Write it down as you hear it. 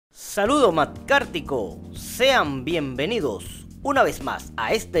Saludo MadCarr, sean bienvenidos una vez más a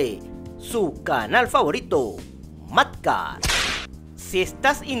su canal favorito, MadCarr. Si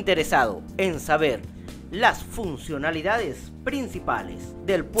estás interesado en saber las funcionalidades principales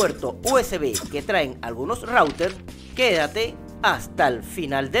del puerto USB que traen algunos routers, quédate hasta el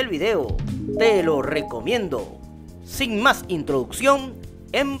final del video, te lo recomiendo. Sin más introducción,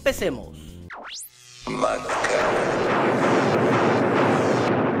 empecemos.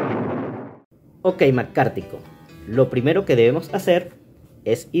 Ok, MadCarr, lo primero que debemos hacer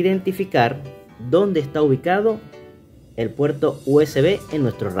es identificar dónde está ubicado el puerto USB en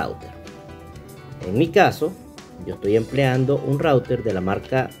nuestro router. En mi caso, yo estoy empleando un router de la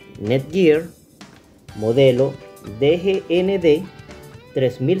marca MadCarr, modelo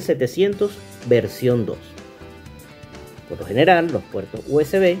𝐷GND3700 versión 2. Por lo general, los puertos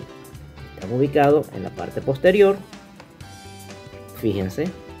USB están ubicados en la parte posterior. Fíjense,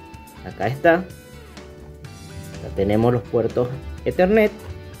 acá está. Ya tenemos los puertos Ethernet,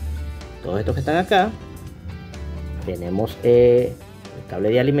 todos estos que están acá. Tenemos el cable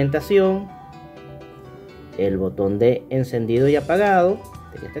de alimentación, el botón de encendido y apagado,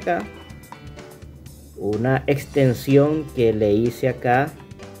 que está acá, una extensión que le hice acá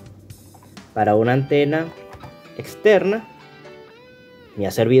para una antena externa, me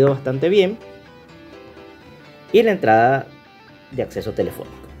ha servido bastante bien, y la entrada de acceso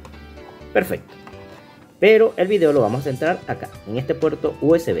telefónico. Perfecto, pero el video lo vamos a centrar acá en este puerto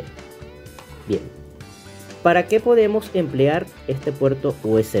USB. Bien, ¿para qué podemos emplear este puerto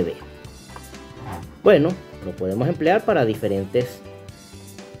USB? Bueno, lo podemos emplear para diferentes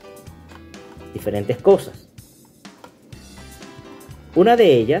cosas. Una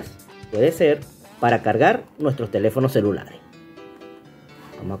de ellas puede ser para cargar nuestros teléfonos celulares.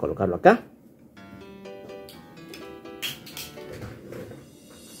 Vamos a colocarlo acá.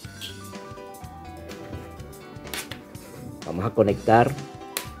 Vamos a conectar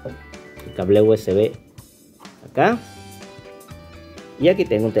el cable USB acá. Y aquí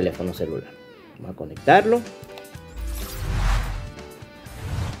tengo un teléfono celular. Vamos a conectarlo.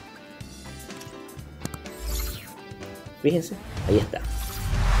 Fíjense, ahí está,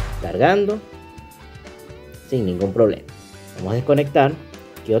 cargando sin ningún problema. Vamos a desconectar.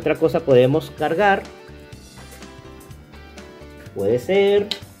 ¿Qué otra cosa podemos cargar? Puede ser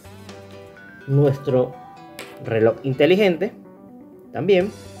nuestro reloj inteligente.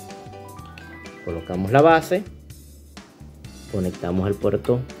 También colocamos la base, conectamos el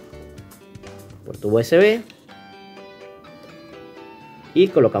puerto USB y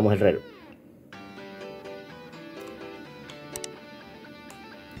colocamos el reloj.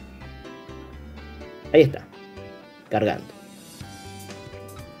 Ahí está, cargando.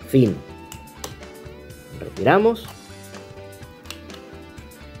 Fin. Retiramos.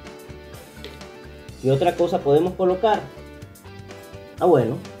 ¿Qué otra cosa podemos colocar?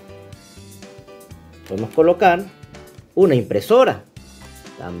 Bueno, podemos colocar una impresora.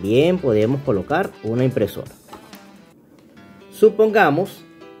 También podemos colocar una impresora. Supongamos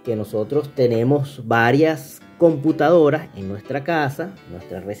que nosotros tenemos varias computadoras en nuestra casa, en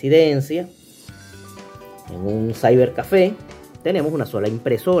nuestra residencia, en un cybercafé. Tenemos una sola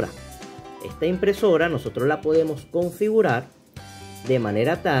impresora. Esta impresora nosotros la podemos configurar de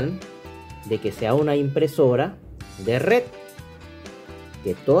manera tal de que sea una impresora de red,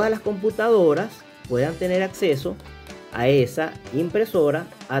 que todas las computadoras puedan tener acceso a esa impresora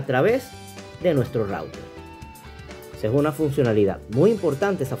a través de nuestro router. Esa es una funcionalidad muy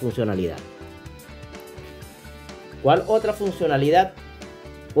importante, esa funcionalidad. ¿Cuál otra funcionalidad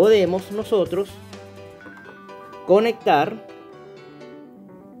podemos nosotros conectar?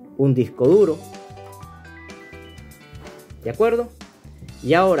 Un disco duro. ¿De acuerdo?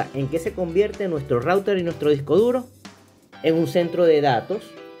 Y ahora, ¿en qué se convierte nuestro router y nuestro disco duro? En un centro de datos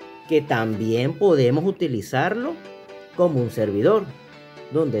que también podemos utilizarlo como un servidor,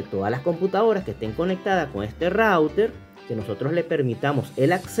 donde todas las computadoras que estén conectadas con este router, que nosotros le permitamos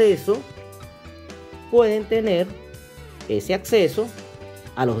el acceso, pueden tener ese acceso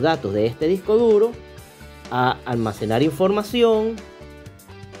a los datos de este disco duro, a almacenar información,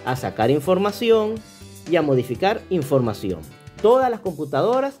 a sacar información y a modificar información. Todas las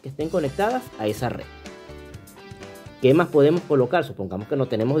computadoras que estén conectadas a esa red. ¿Qué más podemos colocar? Supongamos que no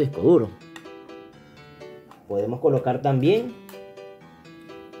tenemos disco duro. Podemos colocar también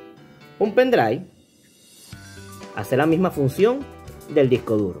un pendrive. Hace la misma función del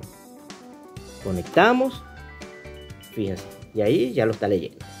disco duro. Conectamos. Fíjense. Y ahí ya lo está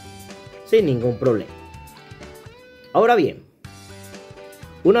leyendo. Sin ningún problema. Ahora bien,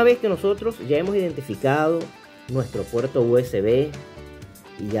 una vez que nosotros ya hemos identificado nuestro puerto USB,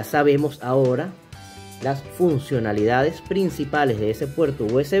 y ya sabemos ahora las funcionalidades principales de ese puerto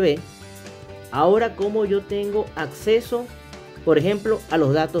USB. Ahora, ¿cómo yo tengo acceso, por ejemplo, a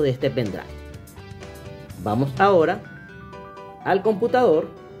los datos de este pendrive? Vamos ahora al computador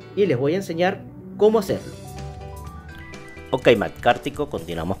y les voy a enseñar cómo hacerlo. Ok, MadCarr,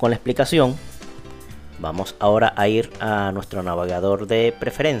 continuamos con la explicación. Vamos ahora a ir a nuestro navegador de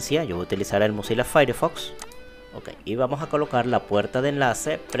preferencia. Yo voy a utilizar el Mozilla Firefox. Ok, y vamos a colocar la puerta de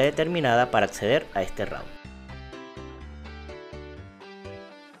enlace predeterminada para acceder a este router.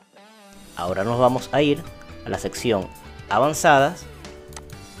 Ahora nos vamos a ir a la sección avanzadas.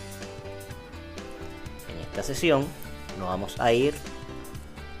 En esta sesión nos vamos a ir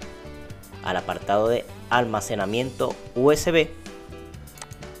al apartado de almacenamiento USB.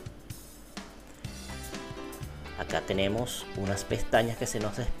 Acá tenemos unas pestañas que se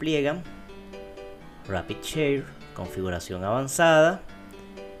nos despliegan: Rapid Share, configuración avanzada,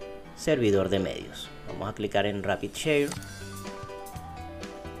 servidor de medios. Vamos a clicar en Rapid Share.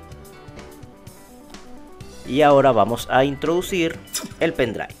 Y ahora vamos a introducir el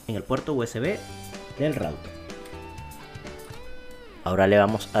pendrive en el puerto USB del router. Ahora le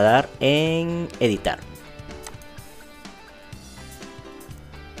vamos a dar en editar.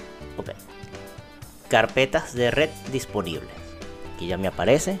 Ok. Carpetas de red disponibles. Aquí ya me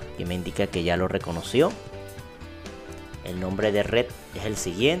aparece, que me indica que ya lo reconoció. El nombre de red es el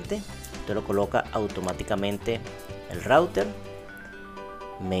siguiente. Esto lo coloca automáticamente el router.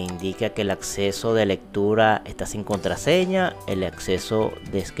 Me indica que el acceso de lectura está sin contraseña, el acceso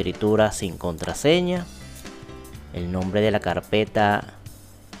de escritura sin contraseña. El nombre de la carpeta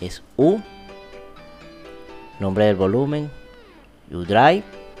es U. Nombre del volumen U Drive.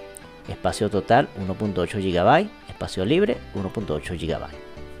 Espacio total 1.8 GB. Espacio libre 1.8 GB.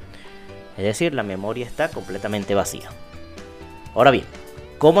 Es decir, la memoria está completamente vacía. Ahora bien,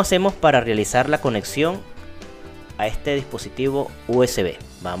 ¿cómo hacemos para realizar la conexión a este dispositivo USB?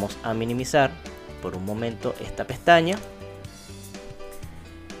 Vamos a minimizar por un momento esta pestaña.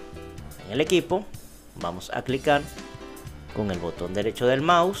 En el equipo vamos a clicar con el botón derecho del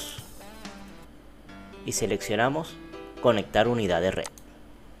mouse y seleccionamos conectar unidad de red.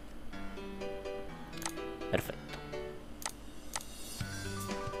 Perfecto.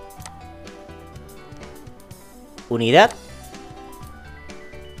 Unidad.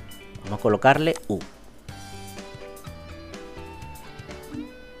 Vamos a colocarle U.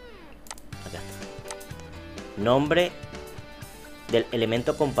 Acá está. Nombre del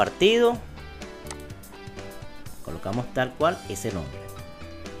elemento compartido. Colocamos tal cual ese nombre.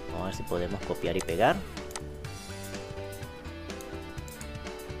 Vamos a ver si podemos copiar y pegar.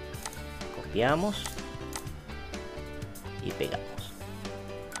 Copiamos y pegamos.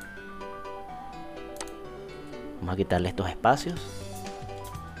 Vamos a quitarle estos espacios.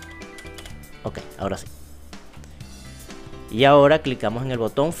 Ok, ahora sí. Y ahora clicamos en el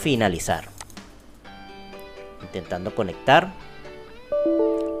botón finalizar, intentando conectar,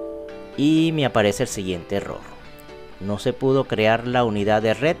 y me aparece el siguiente error: no se pudo crear la unidad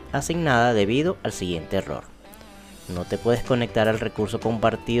de red asignada debido al siguiente error. No te puedes conectar al recurso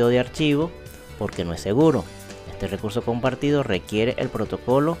compartido de archivo porque no es seguro. Este recurso compartido requiere el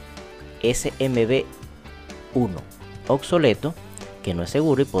protocolo SMB1 obsoleto, que no es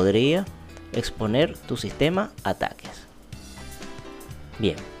seguro y podría exponer tu sistema a ataques.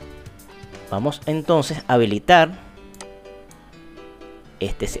 Bien, vamos entonces a habilitar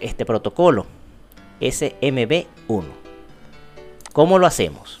este protocolo SMB1. ¿Cómo lo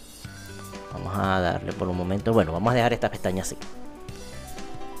hacemos? Vamos a darle por un momento, bueno, vamos a dejar esta pestaña así.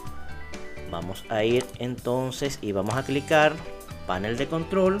 Vamos a ir entonces y vamos a clicar panel de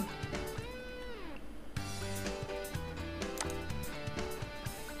control.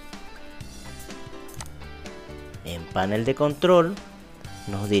 En panel de control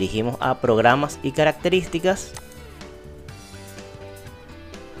nos dirigimos a programas y características.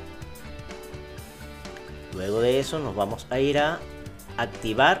 Luego de eso nos vamos a ir a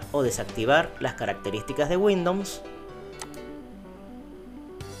activar o desactivar las características de Windows.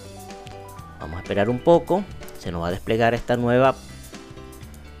 Vamos a esperar un poco, se nos va a desplegar esta nueva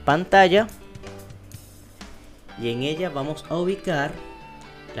pantalla y en ella vamos a ubicar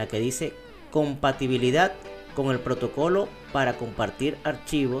la que dice compatibilidad con el protocolo para compartir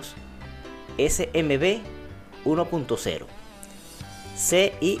archivos SMB 1.0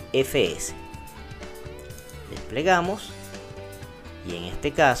 CIFS. Desplegamos y en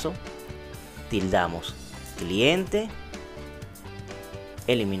este caso tildamos cliente,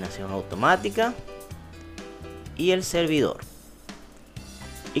 eliminación automática y el servidor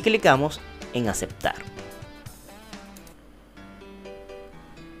y clicamos en aceptar.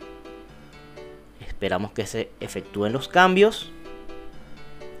 esperamos que se efectúen los cambios,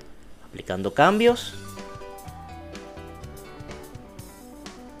 aplicando cambios.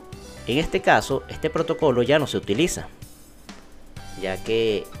 En este caso, este protocolo ya no se utiliza, ya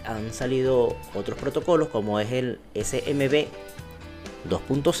que han salido otros protocolos como es el SMB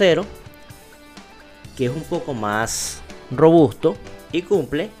 2.0, que es un poco más robusto y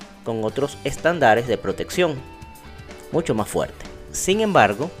cumple con otros estándares de protección mucho más fuerte. Sin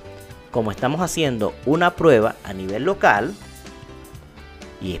embargo, como estamos haciendo una prueba a nivel local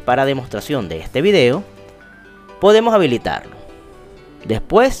y es para demostración de este video, podemos habilitarlo.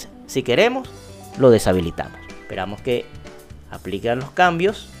 Después, si queremos, lo deshabilitamos. Esperamos que apliquen los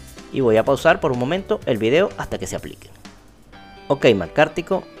cambios y voy a pausar por un momento el video hasta que se apliquen. Ok, MadCarr,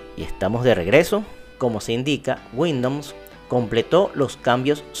 y estamos de regreso. Como se indica, Windows completó los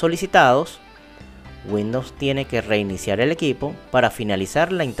cambios solicitados. Windows tiene que reiniciar el equipo para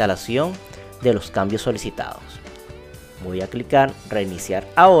finalizar la instalación de los cambios solicitados. Voy a clicar reiniciar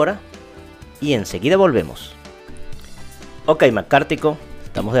ahora y enseguida volvemos. Ok, MadCarr,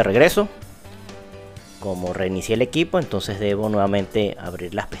 estamos de regreso. Como reinicié el equipo, entonces debo nuevamente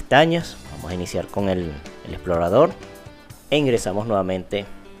abrir las pestañas. Vamos a iniciar con el explorador e ingresamos nuevamente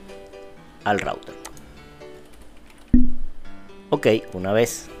al router. Ok, una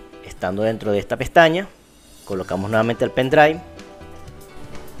vez estando dentro de esta pestaña, colocamos nuevamente el pendrive,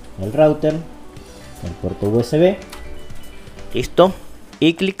 el router, el puerto USB, listo,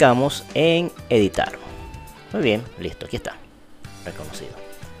 y clicamos en editar. Muy bien, listo, aquí está, reconocido.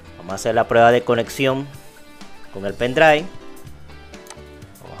 Vamos a hacer la prueba de conexión con el pendrive.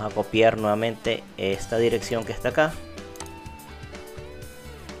 Vamos a copiar nuevamente esta dirección que está acá,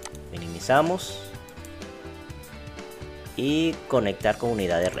 minimizamos y conectar con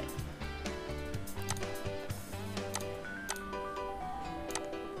unidad de red.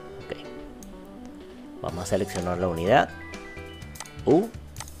 Okay. Vamos a seleccionar la unidad U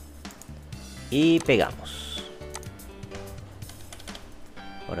y pegamos.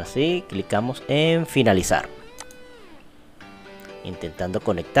 Ahora sí, clicamos en finalizar, intentando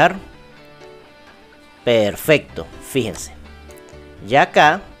conectar. Perfecto, fíjense, ya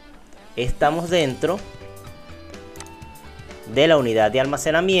acá estamos dentro de la unidad de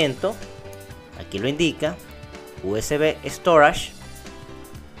almacenamiento. Aquí lo indica, USB Storage,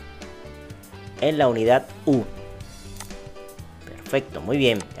 en la unidad U. Perfecto, muy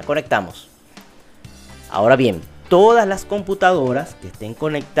bien, ya conectamos. Ahora bien, todas las computadoras que estén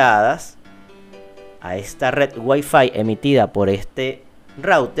conectadas a esta red Wi-Fi emitida por este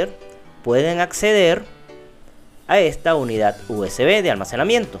router pueden acceder a esta unidad USB de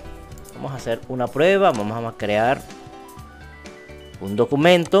almacenamiento. Vamos a hacer una prueba, vamos a crear un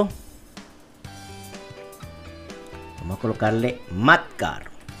documento. Vamos a colocarle MadCarr.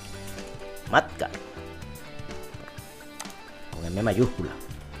 MadCarr. Con M mayúscula.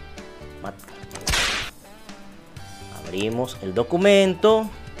 MadCarr. Abrimos el documento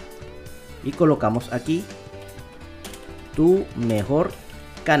y colocamos aquí tu mejor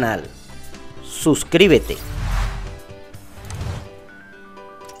canal. Suscríbete.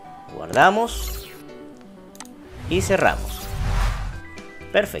 Guardamos y cerramos.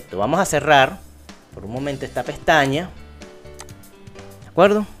 Perfecto, vamos a cerrar por un momento esta pestaña. ¿De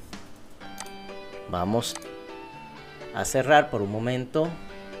acuerdo? Vamos a cerrar por un momento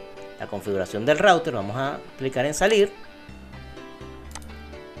la configuración del router. Vamos a clicar en salir.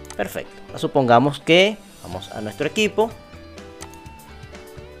 Perfecto. Supongamos que vamos a nuestro equipo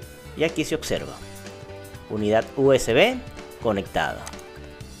y aquí se observa unidad USB conectada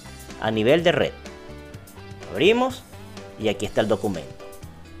a nivel de red. Abrimos y aquí está el documento.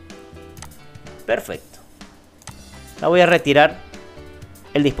 Perfecto. Ahora voy a retirar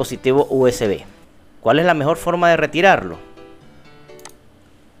el dispositivo USB. ¿Cuál es la mejor forma de retirarlo?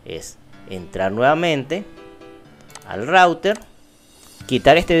 Es entrar nuevamente al router,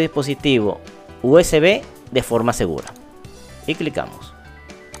 quitar este dispositivo USB de forma segura y clicamos.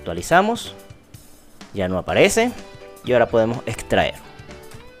 Actualizamos. Ya no aparece y ahora podemos extraer.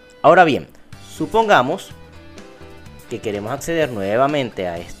 Ahora bien, supongamos que queremos acceder nuevamente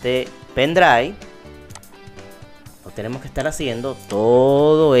a este pendrive. No tenemos que estar haciendo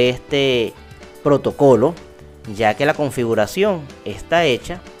todo este protocolo, ya que la configuración está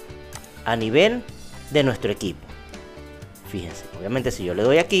hecha a nivel de nuestro equipo. Fíjense, obviamente si yo le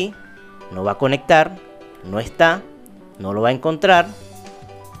doy aquí, no va a conectar, no está, no lo va a encontrar.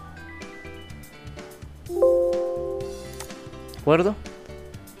 ¿De acuerdo?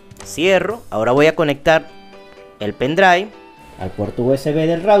 Cierro. Ahora voy a conectar el pendrive al puerto USB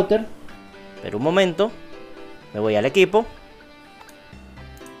del router. Pero un momento, me voy al equipo.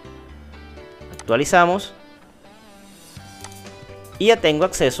 Actualizamos. Y ya tengo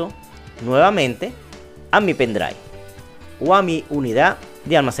acceso nuevamente a mi pendrive o a mi unidad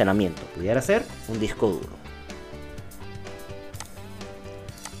de almacenamiento. Pudiera ser un disco duro.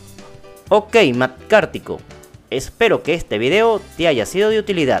 Ok, MadCarr, espero que este video te haya sido de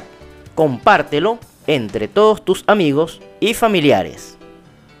utilidad. Compártelo entre todos tus amigos y familiares.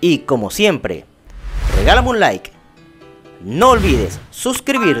 Y como siempre, regálame un like. No olvides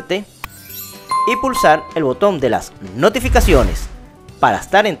suscribirte y pulsar el botón de las notificaciones para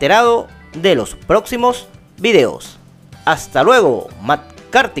estar enterado de los próximos videos. Hasta luego,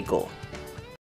 MadCarr.